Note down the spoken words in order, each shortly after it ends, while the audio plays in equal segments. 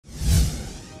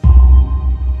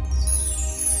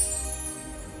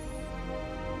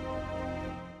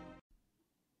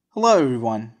Hello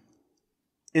everyone.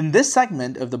 In this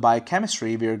segment of the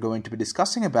biochemistry, we are going to be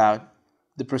discussing about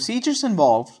the procedures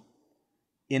involved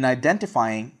in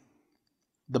identifying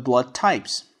the blood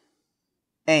types.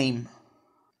 Aim.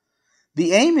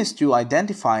 The aim is to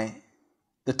identify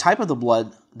the type of the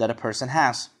blood that a person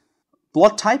has.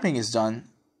 Blood typing is done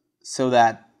so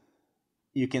that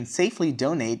you can safely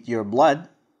donate your blood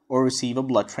or receive a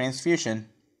blood transfusion.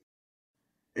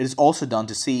 It is also done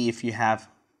to see if you have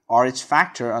Rh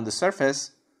factor on the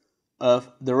surface of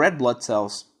the red blood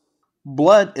cells.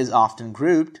 Blood is often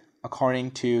grouped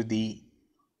according to the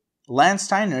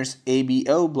Landsteiner's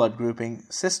ABO blood grouping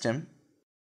system,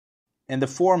 and the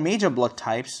four major blood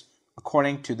types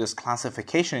according to this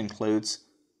classification includes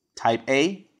type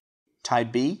A,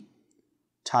 type B,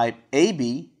 type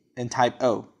AB, and type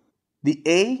O. The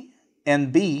A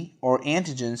and B or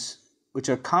antigens which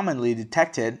are commonly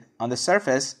detected on the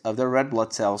surface of the red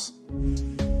blood cells.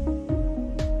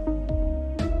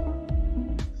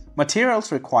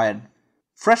 Materials required: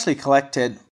 freshly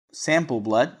collected sample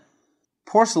blood,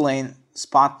 porcelain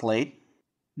spot plate,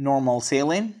 normal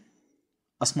saline,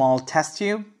 a small test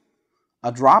tube,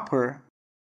 a dropper,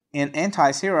 and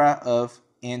anti-sera of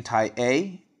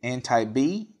anti-A,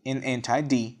 anti-B, and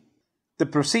anti-D. The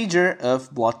procedure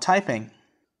of blood typing.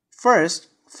 First,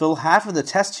 fill half of the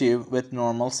test tube with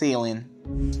normal saline.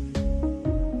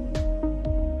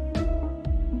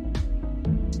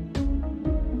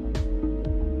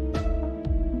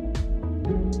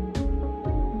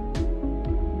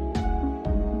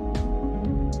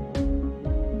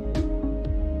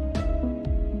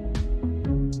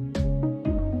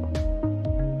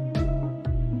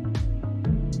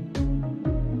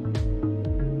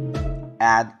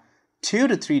 Add 2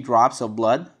 to 3 drops of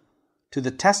blood to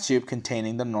the test tube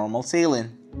containing the normal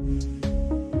saline.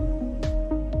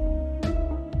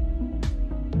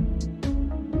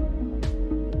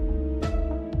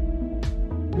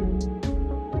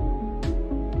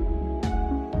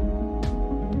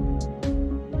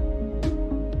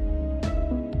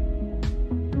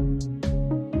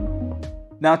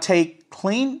 Now take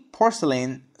clean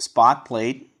porcelain spot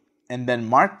plate and then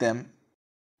mark them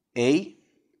A,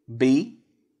 B,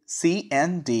 C,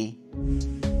 and D.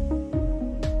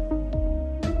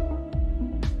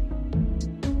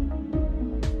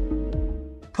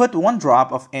 Put 1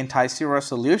 drop of anti-sera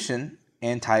solution,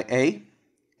 anti-A,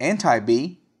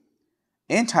 anti-B,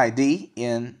 anti-D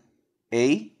in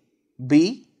A,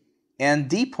 B, and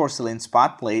D porcelain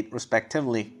spot plate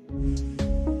respectively.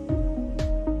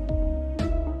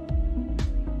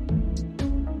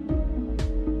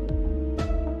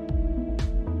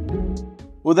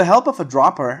 With the help of a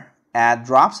dropper, add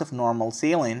drops of normal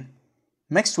saline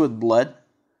mixed with blood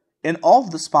in all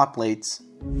of the spot plates.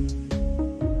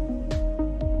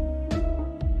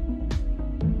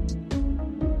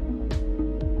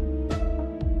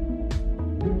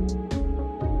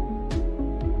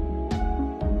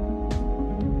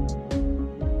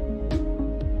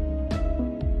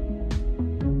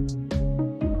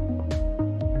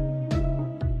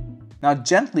 Now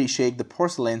gently shake the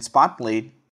porcelain spot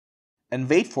plate and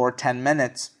wait for 10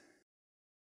 minutes.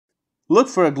 Look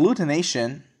for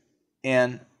agglutination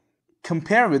and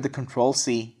compare with the control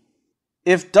C.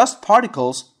 If dust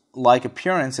particles like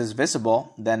appearance is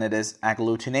visible, then it is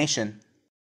agglutination.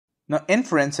 Now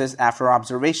inferences after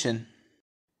observation.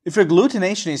 If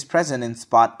agglutination is present in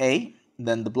spot A,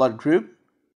 then the blood group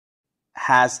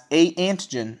has A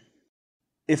antigen.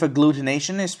 If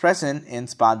agglutination is present in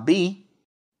spot B,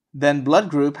 then blood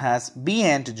group has B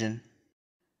antigen.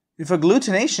 If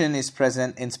agglutination is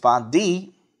present in spot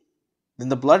D, then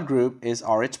the blood group is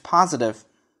Rh positive.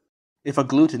 If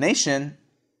agglutination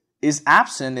is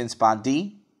absent in spot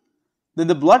D, then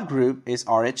the blood group is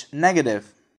Rh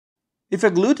negative. If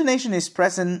agglutination is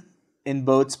present in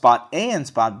both spot A and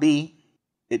spot B,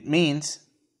 it means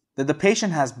that the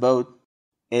patient has both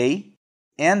A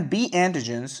and B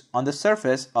antigens on the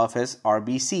surface of his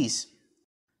RBCs.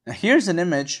 Now here's an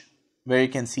image where you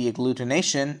can see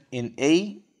agglutination in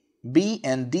A, B,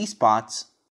 and D spots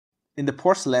in the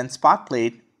porcelain spot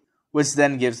plate, which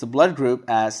then gives the blood group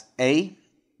as A,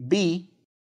 B,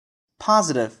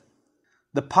 positive.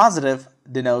 The positive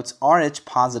denotes Rh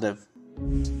positive.